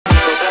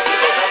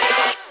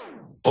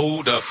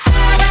Hold up.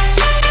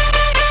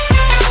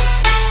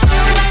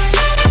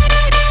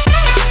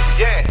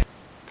 Yeah.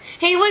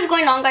 Hey, what's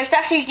going on, guys?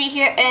 StabzHD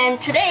here,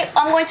 and today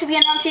I'm going to be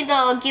announcing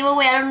the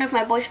giveaway. I don't know if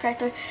my voice cracked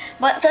there,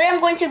 but today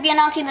I'm going to be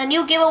announcing the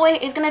new giveaway.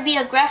 It's going to be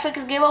a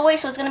graphics giveaway,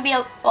 so it's going to be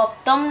of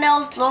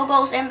thumbnails,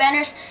 logos, and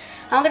banners.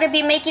 I'm going to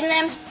be making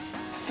them,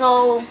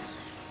 so,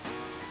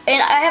 and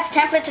I have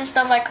templates and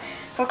stuff like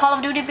for Call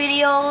of Duty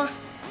videos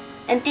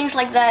and things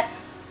like that.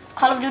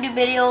 Call of Duty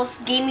videos,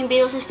 gaming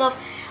videos and stuff.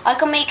 I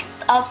can make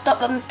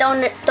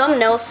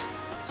thumbnails.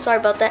 Sorry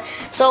about that.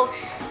 So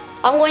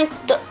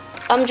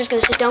I'm just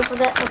gonna sit down for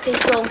that. Okay,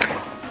 so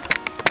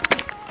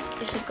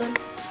is it good?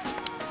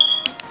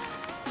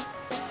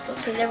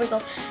 Okay, there we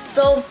go.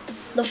 So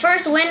the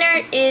first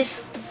winner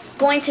is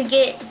going to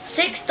get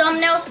 6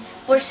 thumbnails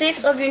for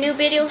 6 of your new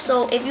videos.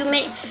 So if you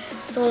make,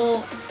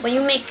 when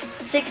you make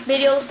 6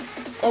 videos,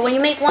 or when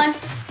you make one,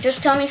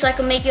 just tell me so I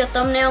can make you a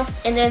thumbnail,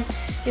 and then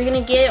you're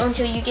gonna get it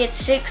until you get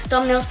 6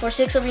 thumbnails for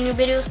 6 of your new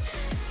videos.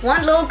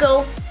 1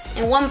 logo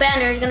and 1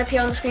 banner is gonna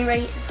appear on the screen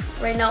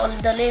right now on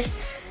the list.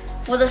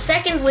 For the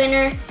second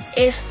winner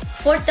is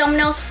 4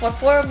 thumbnails for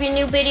 4 of your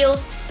new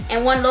videos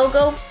and 1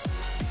 logo,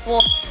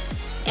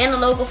 and a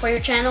logo for your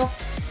channel.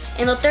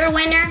 And the third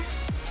winner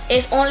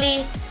is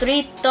only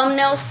 3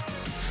 thumbnails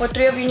for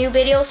 3 of your new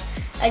videos.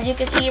 As you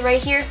can see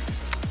right here,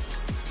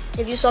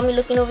 if you saw me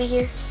looking over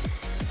here,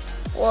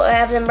 well, I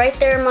have them right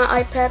there in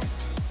my iPad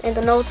in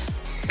the notes.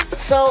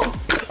 So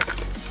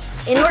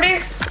in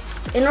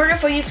order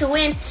for you to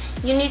win,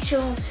 you need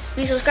to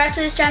be subscribed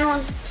to this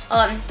channel,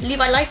 leave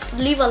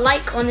a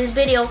like on this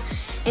video,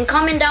 and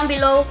comment down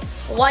below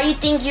why you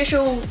think you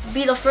should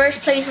be the first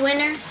place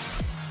winner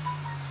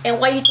and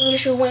why you think you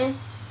should win.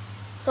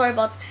 Sorry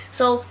about that.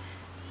 So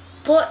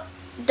put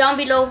down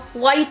below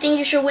why you think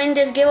you should win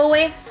this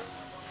giveaway.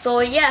 So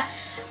yeah,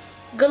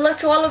 good luck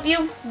to all of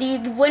you. The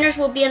winners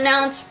will be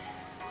announced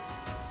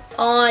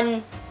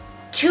on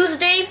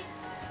Tuesday,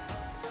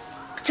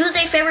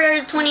 February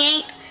the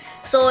 28th.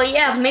 So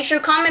yeah, make sure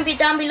to comment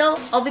down below.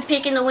 I'll be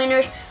picking the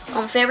winners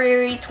on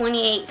February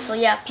 28th. So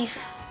yeah, peace.